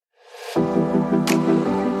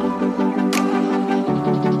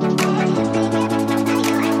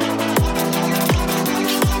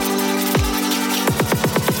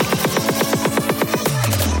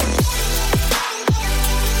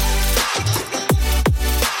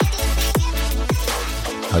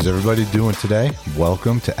How's everybody doing today?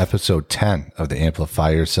 Welcome to episode 10 of the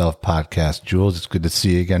Amplify Yourself podcast. Jules, it's good to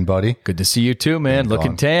see you again, buddy. Good to see you too, man.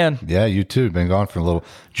 Looking tan. Yeah, you too. Been gone for a little.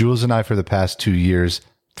 Jules and I, for the past 2 years,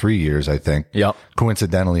 3 years, I think. Yep.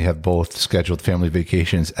 Coincidentally, have both scheduled family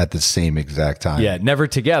vacations at the same exact time. Yeah, never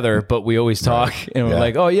together, but we always talk and we're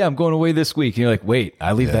like, oh yeah, I'm going away this week. And you're like, wait,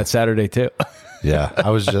 I leave that Saturday too. Yeah,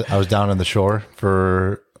 I was down on the shore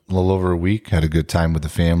for a little over a week. Had a good time with the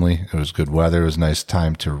family. It was good weather. It was a nice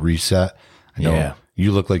time to reset. I know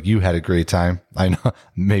you look like you had a great time. I know,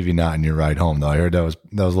 maybe not in your ride home though. I heard that was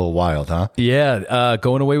a little wild, huh? Yeah,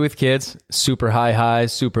 going away with kids, super high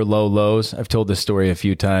highs, super low lows. I've told this story a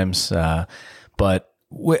few times, but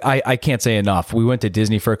I can't say enough. We went to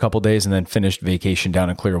Disney for a couple of days and then finished vacation down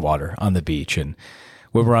in Clearwater on the beach. And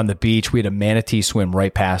when we were on the beach, we had a manatee swim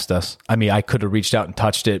right past us. I mean, I could have reached out and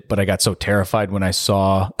touched it, but I got so terrified when I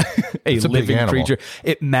saw a living creature.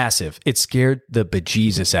 Massive. It scared the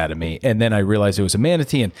bejesus out of me. And then I realized it was a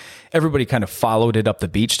manatee, and everybody kind of followed it up the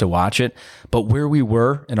beach to watch it. But where we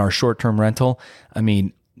were in our short-term rental, I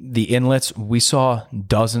mean, the inlets, we saw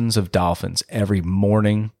dozens of dolphins every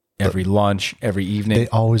morning, every lunch, every evening. They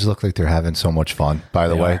always look like they're having so much fun, by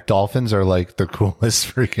the way. Dolphins are like the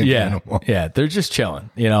coolest freaking animal. Yeah, they're just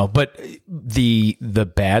chilling, you know. But the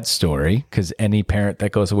bad story, because any parent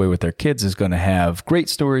that goes away with their kids is going to have great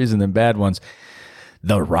stories and then bad ones.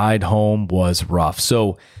 The ride home was rough.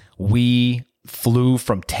 So we flew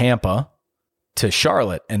from Tampa to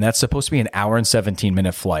Charlotte, and that's supposed to be an hour and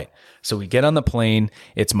 17-minute flight. So we get on the plane.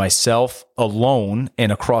 It's myself alone,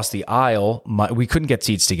 and across the aisle, we couldn't get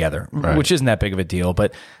seats together, which isn't that big of a deal.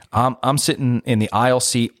 But I'm sitting in the aisle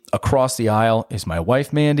seat. Across the aisle is my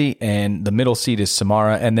wife, Mandy, and the middle seat is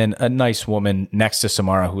Samara, and then a nice woman next to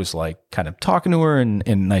Samara who's like kind of talking to her and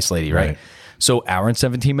nice lady, right? So hour and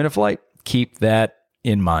 17-minute flight. Keep that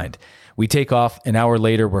in mind. We take off. An hour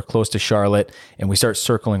later, we're close to Charlotte, and we start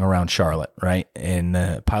circling around Charlotte, right? And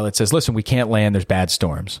the pilot says, listen, we can't land. There's bad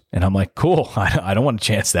storms. And I'm like, cool. I don't want to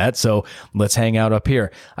chance that. So let's hang out up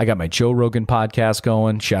here. I got my Joe Rogan podcast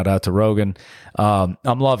going. Shout out to Rogan. I'm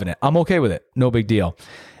loving it. I'm okay with it. No big deal.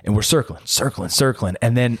 And we're circling.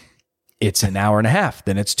 And then it's an hour and a half.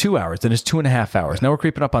 Then it's 2 hours. Then it's 2.5 hours. Now we're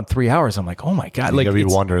creeping up on 3 hours. I'm like, oh my God. Like, you'll be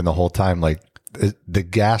wondering the whole time, like, the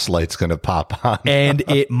gas light's going to pop on. And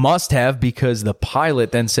it must have, because the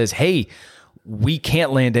pilot then says, hey, we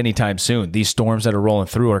can't land anytime soon. These storms that are rolling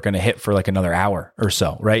through are going to hit for like another hour or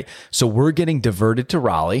so, right? So we're getting diverted to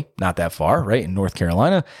Raleigh, not that far, right, in North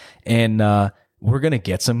Carolina, and we're going to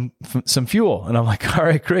get some fuel. And I'm like, all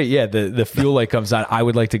right, great. Yeah, the fuel light comes on. I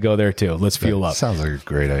would like to go there too. Let's fuel up. Sounds like a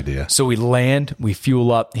great idea. So we land, we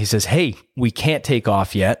fuel up. He says, hey, we can't take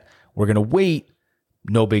off yet. We're going to wait.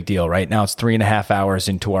 No big deal, right? Now it's 3.5 hours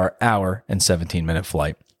into our hour and 17-minute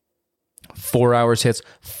flight. 4 hours hits,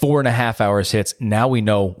 4.5 hours hits. Now we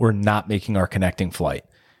know we're not making our connecting flight,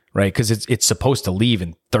 right? Because it's supposed to leave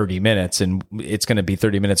in 30 minutes and it's going to be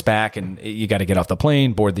 30 minutes back, and you got to get off the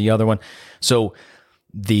plane, board the other one. So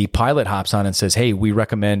the pilot hops on and says, hey, we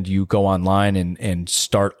recommend you go online and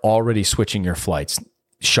start already switching your flights.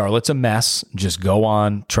 Charlotte's a mess. Just go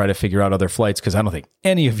on, try to figure out other flights, because I don't think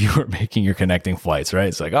any of you are making your connecting flights, right?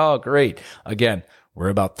 It's like, oh, great. Again, we're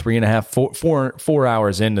about 4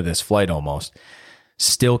 hours into this flight almost.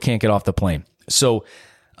 Still can't get off the plane. So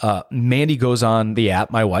Mandy goes on the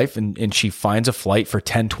app, my wife, and she finds a flight for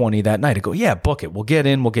 10:20 that night. I go, yeah, book it. We'll get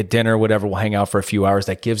in, we'll get dinner, whatever. We'll hang out for a few hours.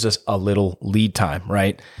 That gives us a little lead time,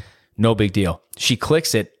 right? No big deal. She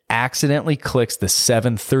clicks it, accidentally clicks the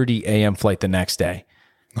 7:30 a.m. flight the next day.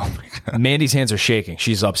 Oh my God. Mandy's hands are shaking.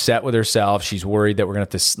 She's upset with herself. She's worried that we're going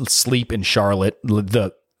to have to sleep in Charlotte,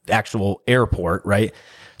 the actual airport, right?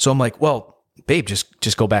 So I'm like, well, babe,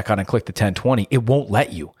 just go back on and click the 10:20. It won't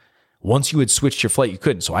let you. Once you had switched your flight, you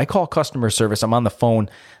couldn't. So I call customer service. I'm on the phone.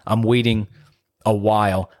 I'm waiting a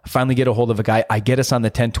while. I finally get a hold of a guy. I get us on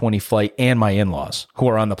the 10:20 flight and my in-laws who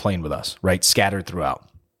are on the plane with us, right? Scattered throughout.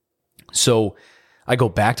 So I go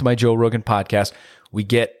back to my Joe Rogan podcast. We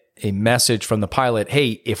get a message from the pilot,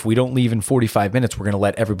 hey, if we don't leave in 45 minutes, we're going to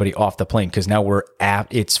let everybody off the plane, because now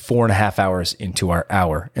it's 4.5 hours into our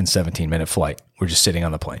hour and 17-minute flight. We're just sitting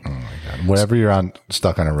on the plane. Oh my God. Whenever you're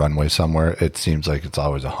stuck on a runway somewhere, it seems like it's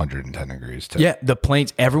always 110 degrees too. Yeah, the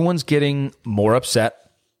planes, everyone's getting more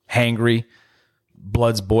upset, hangry,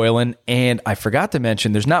 blood's boiling. And I forgot to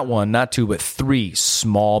mention, there's not one, not two, but 3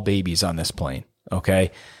 small babies on this plane,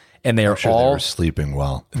 okay? And they they were sleeping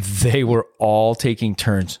well. They were all taking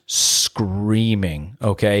turns screaming.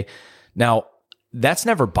 Okay. Now that's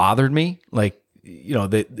never bothered me. Like, you know,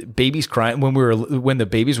 the babies crying when the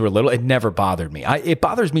babies were little, it never bothered me. It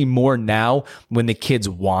bothers me more now when the kids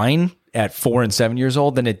whine at 4 and 7 years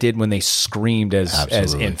old than it did when they screamed as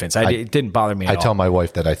infants. It didn't bother me at all. I tell my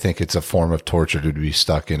wife that I think it's a form of torture to be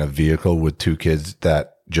stuck in a vehicle with two kids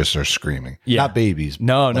that just are screaming. Yeah. Not babies.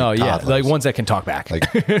 No, toddlers. Like ones that can talk back. Like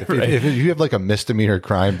if you have like a misdemeanor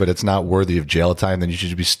crime, but it's not worthy of jail time, then you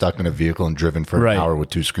should be stuck in a vehicle and driven for an hour with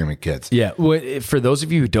two screaming kids. Yeah. For those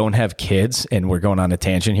of you who don't have kids, and we're going on a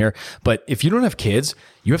tangent here, but if you don't have kids,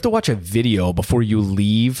 you have to watch a video before you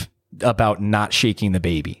leave about not shaking the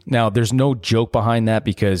baby. Now, there's no joke behind that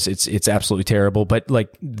because it's absolutely terrible, but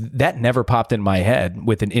like that never popped in my head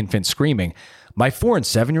with an infant screaming. My 4 and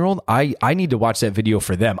 7 year old, I need to watch that video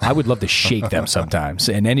for them. I would love to shake them sometimes.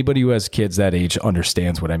 And anybody who has kids that age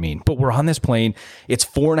understands what I mean. But we're on this plane. It's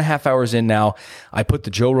 4.5 hours in now. I put the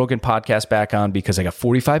Joe Rogan podcast back on because I got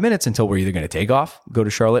 45 minutes until we're either going to take off, go to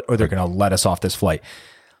Charlotte, or they're going to let us off this flight.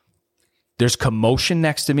 There's commotion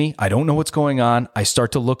next to me. I don't know what's going on. I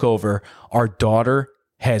start to look over. Our daughter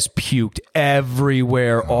has puked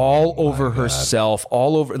everywhere, all over herself,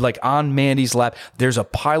 all over, like on Mandy's lap. There's a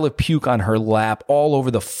pile of puke on her lap, all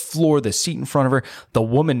over the floor, the seat in front of her. The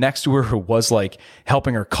woman next to her who was like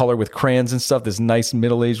helping her color with crayons and stuff, this nice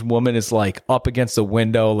middle-aged woman, is like up against the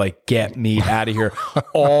window, like, get me out of here.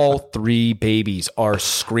 All 3 babies are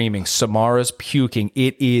screaming. Samara's puking.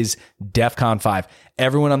 It is DEFCON 5.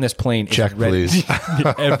 Everyone on this plane is check, please.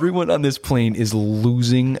 Everyone on this plane is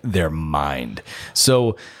losing their mind.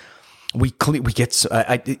 So we get,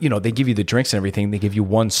 they give you the drinks and everything. They give you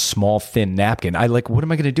one small thin napkin. What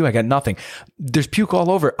am I going to do? I got nothing. There's puke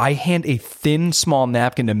all over. I hand a thin small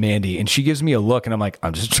napkin to Mandy and she gives me a look and I'm like,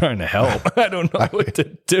 I'm just trying to help. I don't know what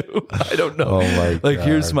to do. I don't know. Oh my God.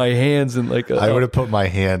 Here's my hands and I would have put my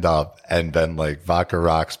hand up and been like, vodka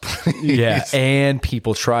rocks, please. Yeah. And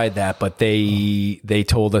people tried that, but they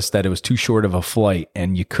told us that it was too short of a flight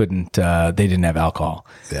and you couldn't, they didn't have alcohol.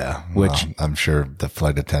 Yeah. Which I'm sure the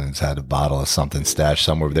flight attendants had a bottle of something stashed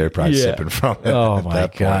somewhere. They're probably sipping from it. Oh my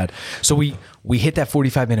God. So we hit that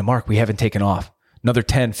 45-minute mark. We haven't taken off. Another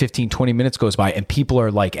 10, 15, 20 minutes goes by and people are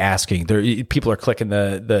like asking, people are clicking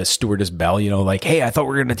the stewardess bell, like, hey, I thought we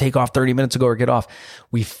were going to take off 30 minutes ago or get off.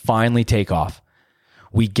 We finally take off.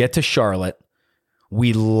 We get to Charlotte.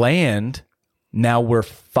 We land. Now we're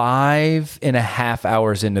 5.5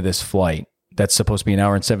 hours into this flight. That's supposed to be an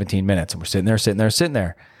hour and 17 minutes. And we're sitting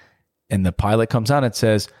there. And the pilot comes on and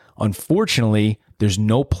says, unfortunately, there's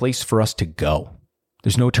no place for us to go.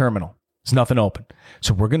 There's no terminal. There's nothing open.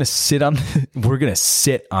 So we're going to sit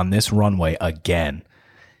on this runway again.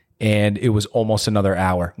 And it was almost another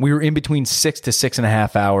hour. We were in between 6 to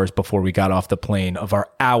 6.5 hours before we got off the plane of our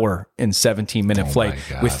hour and 17-minute flight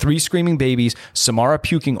with 3 screaming babies, Samara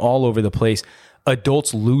puking all over the place,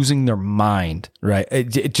 adults losing their mind, right?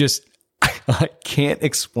 It just, I can't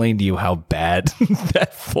explain to you how bad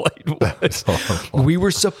that flight was. We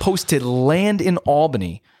were supposed to land in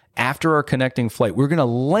Albany after our connecting flight. We were going to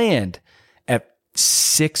land at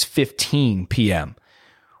 6:15 p.m.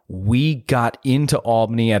 We got into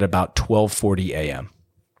Albany at about 12:40 a.m.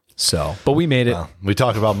 So, but we made it. We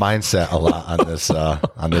talk about mindset a lot on this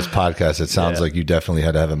podcast. It sounds like you definitely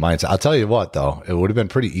had to have a mindset. I'll tell you what, though, it would have been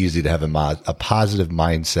pretty easy to have a positive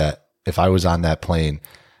mindset if I was on that plane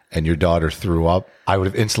and your daughter threw up. I would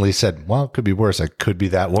have instantly said, well, it could be worse. I could be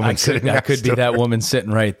that woman sitting next to her. I could be that woman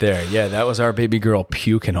sitting right there. Yeah, that was our baby girl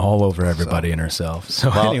puking all over everybody and herself.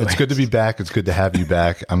 So anyways. It's good to be back. It's good to have you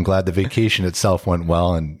back. I'm glad the vacation itself went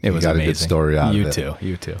well and it was got amazing. A good story out of it.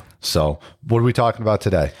 You too. So what are we talking about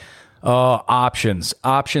today? Options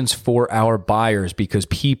for our buyers, because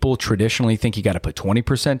people traditionally think you got to put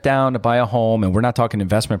 20% down to buy a home. And we're not talking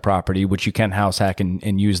investment property, which you can house hack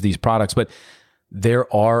and use these products, but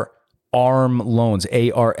there are ARM loans,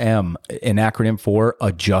 ARM, an acronym for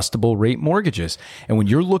adjustable rate mortgages. And when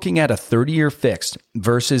you're looking at a 30-year fixed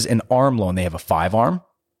versus an ARM loan, they have a 5-ARM,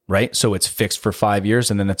 right? So it's fixed for 5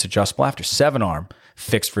 years and then it's adjustable after. 7-ARM,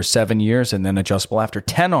 fixed for 7 years and then adjustable after.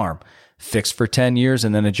 10-ARM, fixed for 10 years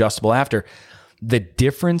and then adjustable after. The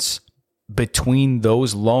difference between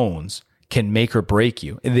those loans can make or break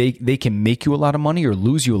you. They can make you a lot of money or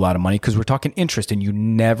lose you a lot of money because we're talking interest and you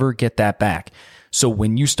never get that back. So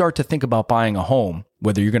when you start to think about buying a home,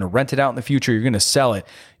 whether you're going to rent it out in the future, you're going to sell it,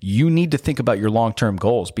 you need to think about your long-term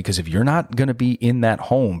goals, because if you're not going to be in that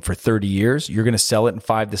home for 30 years, you're going to sell it in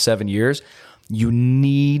 5 to 7 years, you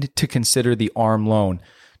need to consider the ARM loan.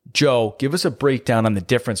 Joe, give us a breakdown on the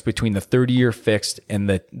difference between the 30-year fixed and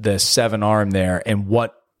the 7-ARM there and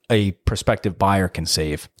what a prospective buyer can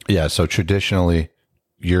save. Yeah, so traditionally,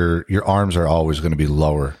 your ARMs are always going to be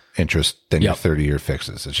lower interest than your 30-year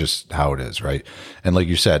fixes. It's just how it is, right? And like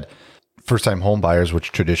you said, first-time home buyers,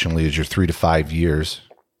 which traditionally is your 3 to 5 years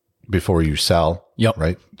before you sell, Yep.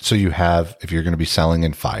 Right. So you have, if you're going to be selling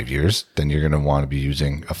in 5 years, then you're going to want to be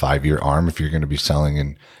using a 5-year ARM. If you're going to be selling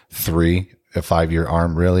in 3, a 5-year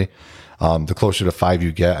ARM, really. The closer to 5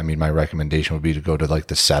 you get, I mean, my recommendation would be to go to like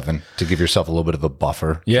the 7 to give yourself a little bit of a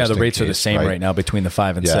buffer. Yeah, the rates are the same right now between the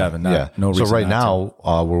 5 and 7. No reason. So right now,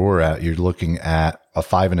 where we're at, you're looking at a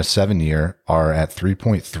 5 and a 7 year are at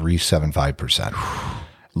 3.375%.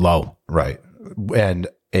 Low. Right. And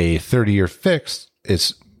a 30-year fixed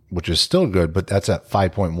is, which is still good, but that's at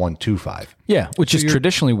 5.125. Yeah, which is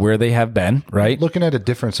traditionally where they have been, right? Looking at a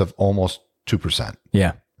difference of almost 2%.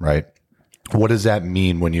 Yeah. Right. What does that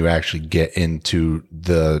mean when you actually get into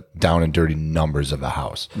the down and dirty numbers of a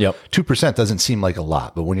house? Yep. 2% doesn't seem like a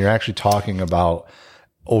lot, but when you're actually talking about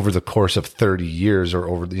over the course of 30 years or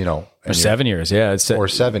over, or 7 years. Yeah. Or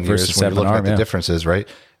 7 years, when you're looking at the differences, right?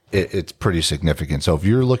 It's pretty significant. So if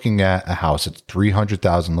you're looking at a house, it's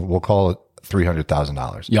 $300,000, we'll call it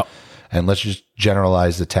 $300,000. Yep. And let's just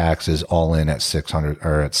generalize the taxes all in at $600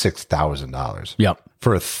 or at $6,000. Yep.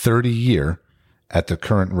 For a 30-year at the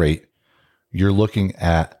current rate, you're looking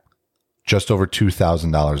at just over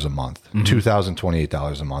 $2,000 a month,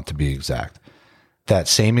 $2,028 a month to be exact. That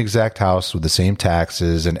same exact house with the same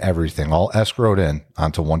taxes and everything, all escrowed in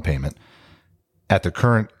onto one payment. At the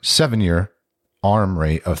current 7-year ARM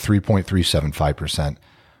rate of 3.375%,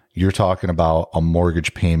 you're talking about a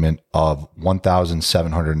mortgage payment of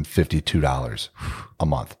 $1,752 a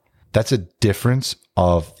month. That's a difference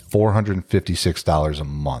of $456 a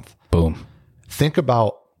month. Boom. Think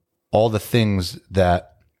about all the things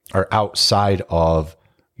that are outside of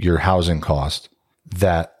your housing cost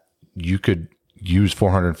that you could use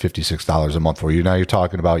 $456 a month for. Now you're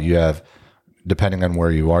talking about, you have, depending on where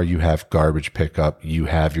you are, you have garbage pickup, you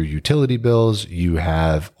have your utility bills, you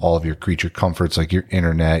have all of your creature comforts like your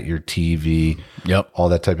internet, your TV, yep, all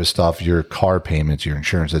that type of stuff, your car payments, your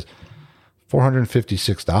insurances.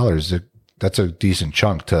 $456, that's a decent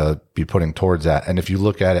chunk to be putting towards that. And if you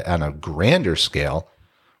look at it on a grander scale,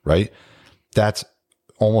 right, that's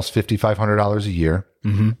almost $5,500 a year.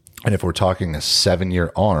 Mm-hmm. And if we're talking a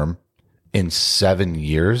 7-year ARM, in 7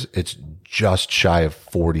 years, it's just shy of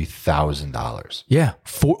 $40,000. Yeah,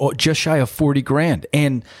 just shy of 40 grand.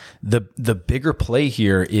 And the bigger play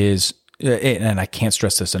here is, and I can't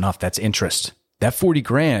stress this enough, that's interest. That 40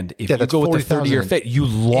 grand, if you go with the 30-year fix, you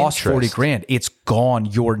lost interest. 40 grand. It's gone.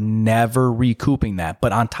 You're never recouping that.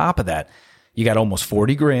 But on top of that, you got almost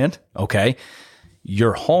 40 grand. Okay.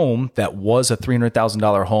 Your home that was a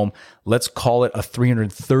 $300,000 home, let's call it a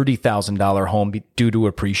 $330,000 home due to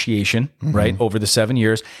appreciation, right, over the 7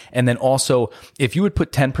 years. And then also, if you would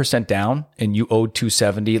put 10% down and you owed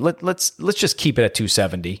 $270, let's just keep it at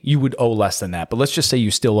 $270. You would owe less than that, but let's just say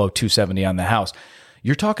you still owe $270 on the house.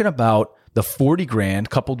 You're talking about the 40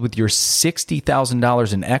 grand coupled with your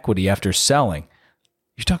 $60,000 in equity after selling.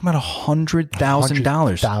 You're talking about $100,000.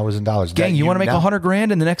 $100,000. Gang, you want to make 100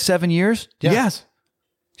 grand in the next 7 years? Yeah. Yes.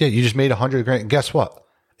 Yeah, you just made 100 grand. And guess what?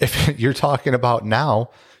 If you're talking about now,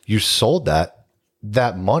 you sold that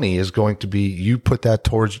money is going to be, you put that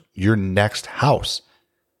towards your next house.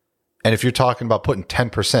 And if you're talking about putting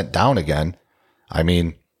 10% down again, I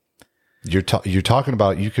mean, you're talking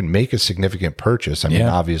about, you can make a significant purchase. I mean,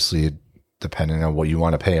 obviously, depending on what you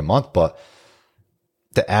want to pay a month, but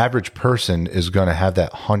the average person is going to have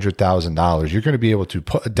that $100,000. You're going to be able to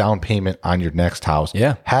put a down payment on your next house,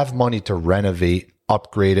 have money to renovate,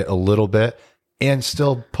 upgrade it a little bit, and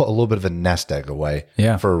still put a little bit of a nest egg away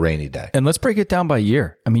for a rainy day. And let's break it down by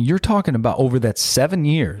year. I mean, you're talking about over that 7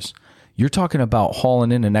 years, you're talking about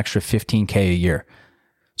hauling in an extra $15K a year.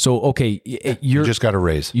 So, okay, you just got a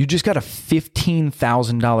raise. You just got a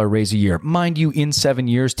 $15,000 raise a year. Mind you, in 7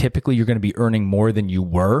 years, typically you're going to be earning more than you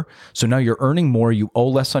were. So now you're earning more. You owe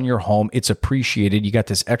less on your home. It's appreciated. You got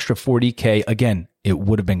this extra $40K. Again, it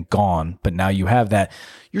would have been gone, but now you have that.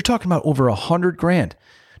 You're talking about over 100 grand.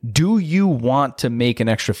 Do you want to make an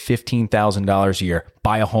extra $15,000 a year?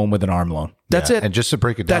 Buy a home with an ARM loan. That's it. And just to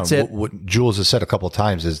break it down, that's it. What Jules has said a couple of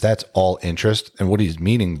times is that's all interest. And what he's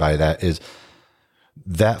meaning by that is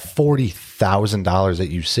that $40,000 that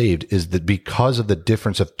you saved is that because of the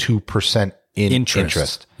difference of 2% in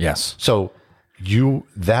interest. Yes. So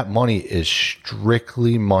that money is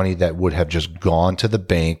strictly money that would have just gone to the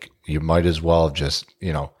bank. You might as well have just,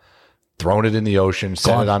 thrown it in the ocean,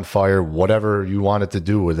 set it on fire, whatever you wanted to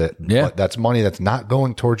do with it. Yeah. But that's money that's not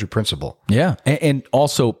going towards your principal. Yeah. And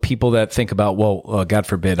also people that think about, well, God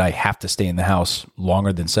forbid, I have to stay in the house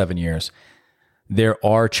longer than 7 years. There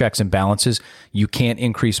are checks and balances. You can't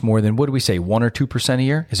increase more than, what do we say, 1 or 2% a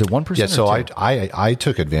year? Is it 1%? Yeah. So I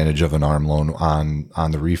took advantage of an ARM loan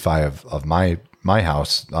on the refi of my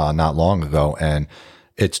house not long ago, and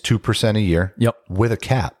it's 2% a year. Yep. With a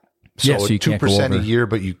cap. So, so you 2% a year,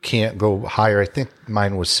 but you can't go higher. I think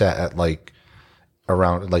mine was set at like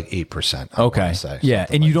around like 8%. Okay. Yeah.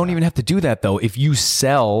 And you don't even have to do that though. If you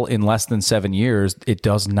sell in less than 7 years, it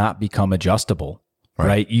does not become adjustable.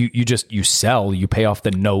 Right. You sell, you pay off the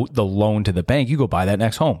note, the loan to the bank, you go buy that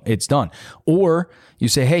next home. It's done. Or you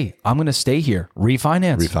say, hey, I'm going to stay here.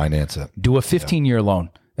 Refinance it. Do a 15-year loan.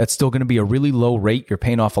 That's still going to be a really low rate. You're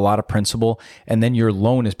paying off a lot of principal, and then your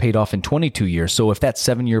loan is paid off in 22 years. So if that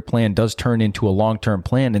 7-year plan does turn into a long-term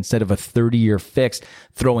plan, instead of a 30-year fixed,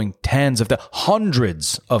 throwing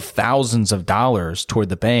hundreds of thousands of dollars toward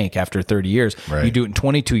the bank after 30 years, you do it in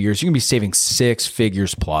 22 years, you can be saving 6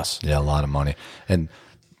 figures plus. Yeah, a lot of money. And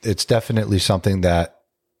it's definitely something that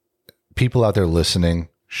people out there listening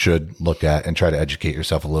should look at and try to educate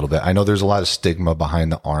yourself a little bit. I know there's a lot of stigma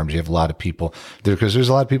behind the ARMs. You have a lot of people there, because there's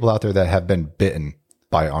a lot of people out there that have been bitten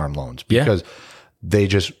by ARM loans because they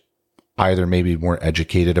just either maybe weren't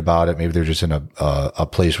educated about it. Maybe they're just in a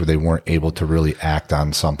place where they weren't able to really act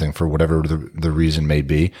on something for whatever the reason may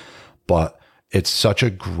be. But it's such a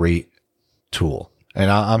great tool. And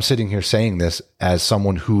I'm sitting here saying this as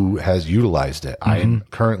someone who has utilized it. I am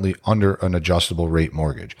currently under an adjustable rate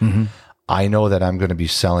mortgage. I know that I'm going to be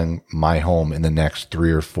selling my home in the next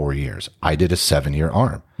 3 or 4 years. I did a 7-year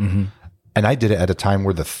ARM. And I did it at a time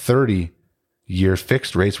where the 30-year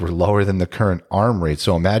fixed rates were lower than the current ARM rate.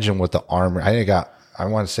 So imagine what the ARM, I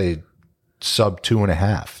want to say sub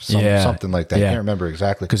 2.5, something like that. I can't remember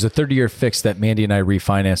exactly. Because the 30-year fix that Mandy and I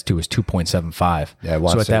refinanced to was 2.75. Yeah, I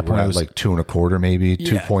want to say at that point it was like 2.25, maybe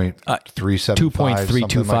 2.375,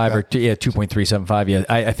 2.325 or 2.375. Yeah,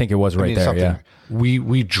 I think it was right there. Yeah,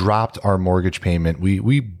 we dropped our mortgage payment.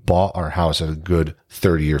 We bought our house at a good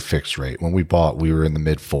 30-year fixed rate. When we bought, we were in the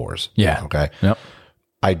mid 4s. Yeah. Okay. Yep.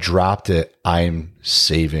 I dropped it. I'm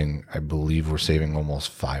saving, I believe we're saving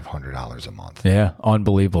almost $500 a month. Yeah.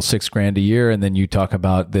 Unbelievable. $6,000 a year. And then you talk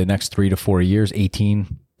about the next 3 to 4 years,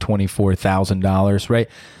 $24,000, right?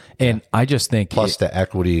 And I just think plus the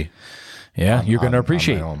equity. Yeah. You're going to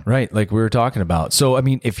appreciate, right? Like we were talking about. So, I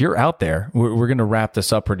mean, if you're out there, we're going to wrap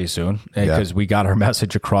this up pretty soon because we got our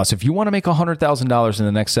message across. If you want to make $100,000 in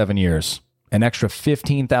the next 7 years, an extra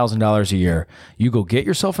 $15,000 a year, you go get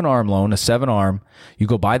yourself an ARM loan, a 7-ARM. You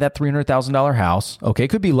go buy that $300,000 house. Okay, it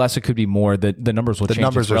could be less, it could be more. The numbers will change. The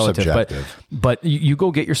numbers are subjective. But you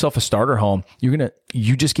go get yourself a starter home. You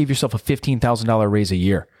just gave yourself a $15,000 raise a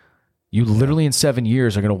year. You literally in 7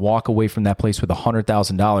 years are going to walk away from that place with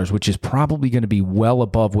 $100,000, which is probably going to be well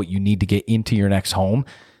above what you need to get into your next home.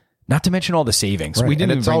 Not to mention all the savings. Right. We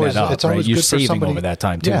didn't even bring that up. It's always You're saving over that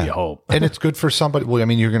time too, you hope. And it's good for somebody. Well, I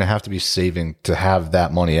mean, you're going to have to be saving to have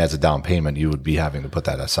that money as a down payment. You would be having to put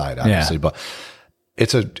that aside, obviously. But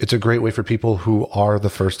it's a great way for people who are the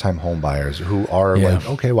first-time home buyers, who are like,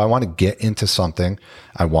 okay, well, I want to get into something.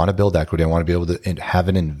 I want to build equity. I want to be able to have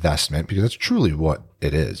an investment, because that's truly what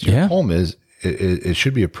it is. Your home is. It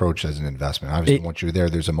should be approached as an investment. Obviously, once you're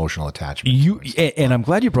there, there's emotional attachment. And I'm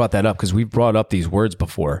glad you brought that up, because we've brought up these words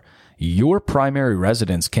before. Your primary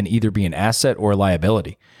residence can either be an asset or a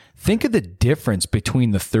liability. Think of the difference between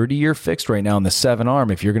the 30-year fixed right now and the 7-ARM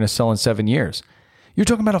if you're going to sell in 7 years. You're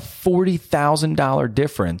talking about a $40,000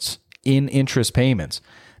 difference in interest payments.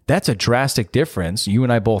 That's a drastic difference, you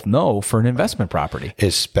and I both know, for an investment property.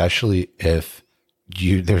 Especially if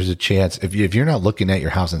there's a chance, if you're not looking at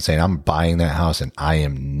your house and saying, I'm buying that house and I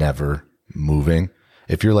am never moving.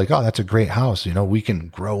 If you're like, oh, that's a great house, we can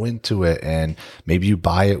grow into it, and maybe you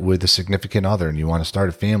buy it with a significant other and you want to start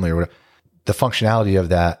a family or whatever, the functionality of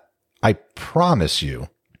that, I promise you,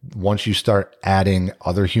 once you start adding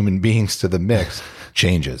other human beings to the mix,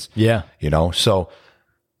 changes. Yeah. So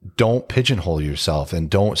don't pigeonhole yourself and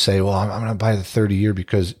don't say, well, I'm going to buy the 30-year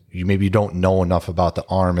because you don't know enough about the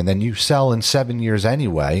ARM, and then you sell in 7 years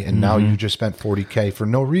anyway, and now you just spent $40,000 for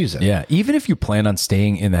no reason. Yeah. Even if you plan on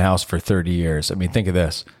staying in the house for 30 years, I mean, think of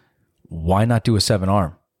this. Why not do a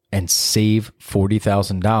 7-ARM and save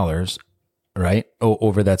 $40,000, right,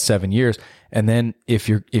 over that 7 years? And then if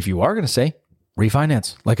you are going to say,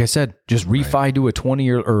 refinance. Like I said, just refi, do a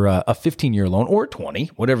 20-year or a 15-year loan, or 20,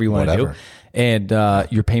 whatever you want to do. And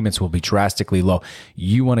your payments will be drastically low.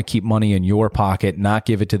 You want to keep money in your pocket, not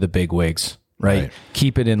give it to the big wigs, right?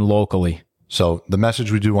 Keep it in locally. So the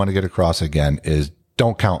message we do want to get across again is,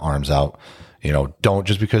 don't count ARMs out. Don't,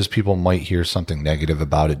 just because people might hear something negative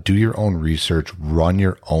about it, do your own research, run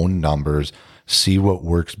your own numbers, see what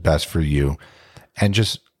works best for you, and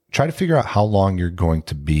just try to figure out how long you're going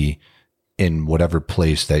to be in whatever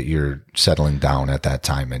place that you're settling down at that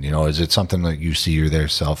time. And, is it something that you see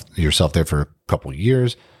yourself there for a couple of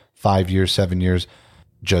years, 5 years, 7 years?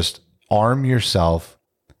 Just arm yourself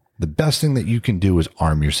the best thing that you can do is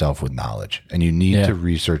arm yourself with knowledge. And you need to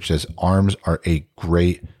research this. ARMs are a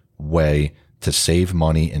great way to save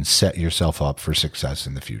money and set yourself up for success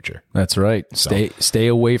in the future. That's right. Stay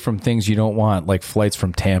away from things you don't want, like flights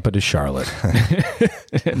from Tampa to Charlotte.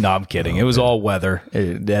 No, I'm kidding. It was all weather.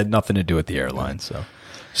 It had nothing to do with the airline.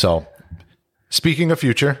 So speaking of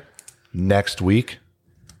future, next week's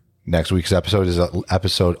episode is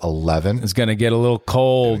episode 11. It's going to get a little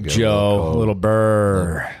cold, Joe. A little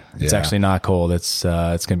burr. It's actually not cold. It's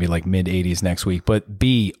going to be like mid 80s next week. But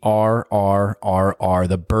BRRRR,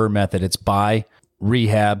 the BRRRR method. It's buy,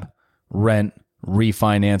 rehab, rent,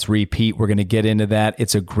 refinance, repeat. We're going to get into that.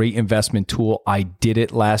 It's a great investment tool. I did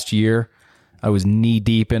it last year. I was knee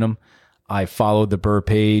deep in them. I followed the BRRRR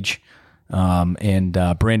page, and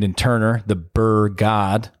Brandon Turner, the BRRRR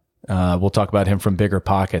God. We'll talk about him from Bigger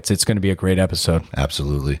Pockets. It's going to be a great episode.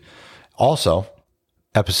 Absolutely. Also,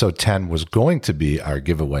 episode 10 was going to be our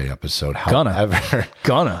giveaway episode. However,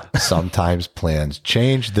 sometimes plans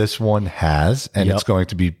change. This one has, and it's going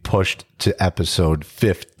to be pushed to episode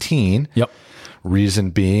 15. Yep. Reason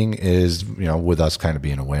being is, with us kind of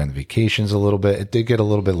being away on the vacations a little bit, it did get a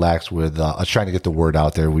little bit lax with us trying to get the word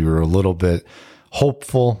out there. We were a little bit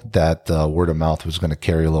hopeful that word of mouth was going to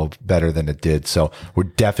carry a little better than it did. So we're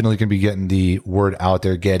definitely going to be getting the word out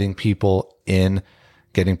there, getting people to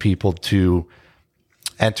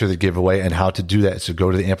enter the giveaway. And how to do that. So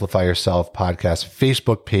go to the Amplify Yourself podcast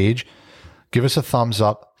Facebook page, give us a thumbs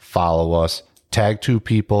up, follow us, tag 2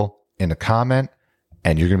 people in a comment,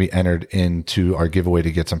 and you're going to be entered into our giveaway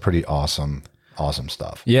to get some pretty awesome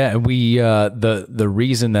stuff. Yeah, we the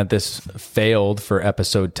reason that this failed for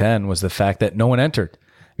episode 10 was the fact that no one entered.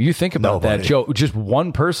 You think about that, Joe. Just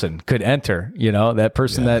one person could enter. That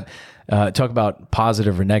person that talk about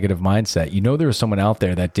positive or negative mindset. There was someone out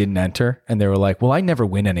there that didn't enter, and they were like, "Well, I never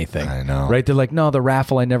win anything." I know, right? They're like, "No, the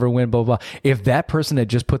raffle, I never win." Blah blah. If that person had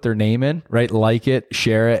just put their name in, right, like it,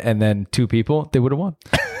 share it, and then 2 people, they would have won.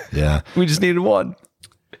 Yeah, we just needed 1.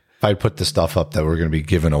 If I put the stuff up that we're going to be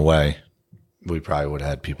giving away, we probably would have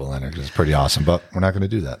had people enter because it's pretty awesome, but we're not going to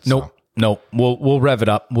do that. Nope. We'll rev it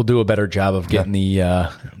up. We'll do a better job of getting the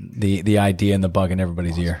idea and the bug in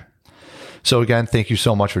everybody's ear. So again, thank you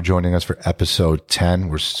so much for joining us for episode 10.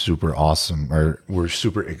 We're super awesome, or we're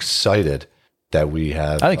super excited that we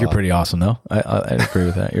have. I think you're pretty awesome, though. I agree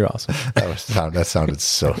with that. You're awesome. That sounded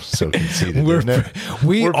so conceited.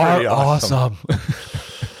 We are awesome.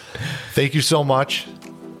 Thank you so much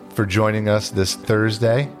for joining us this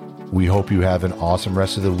Thursday. We hope you have an awesome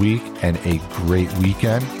rest of the week and a great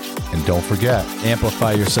weekend. And don't forget,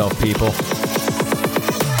 amplify yourself, people.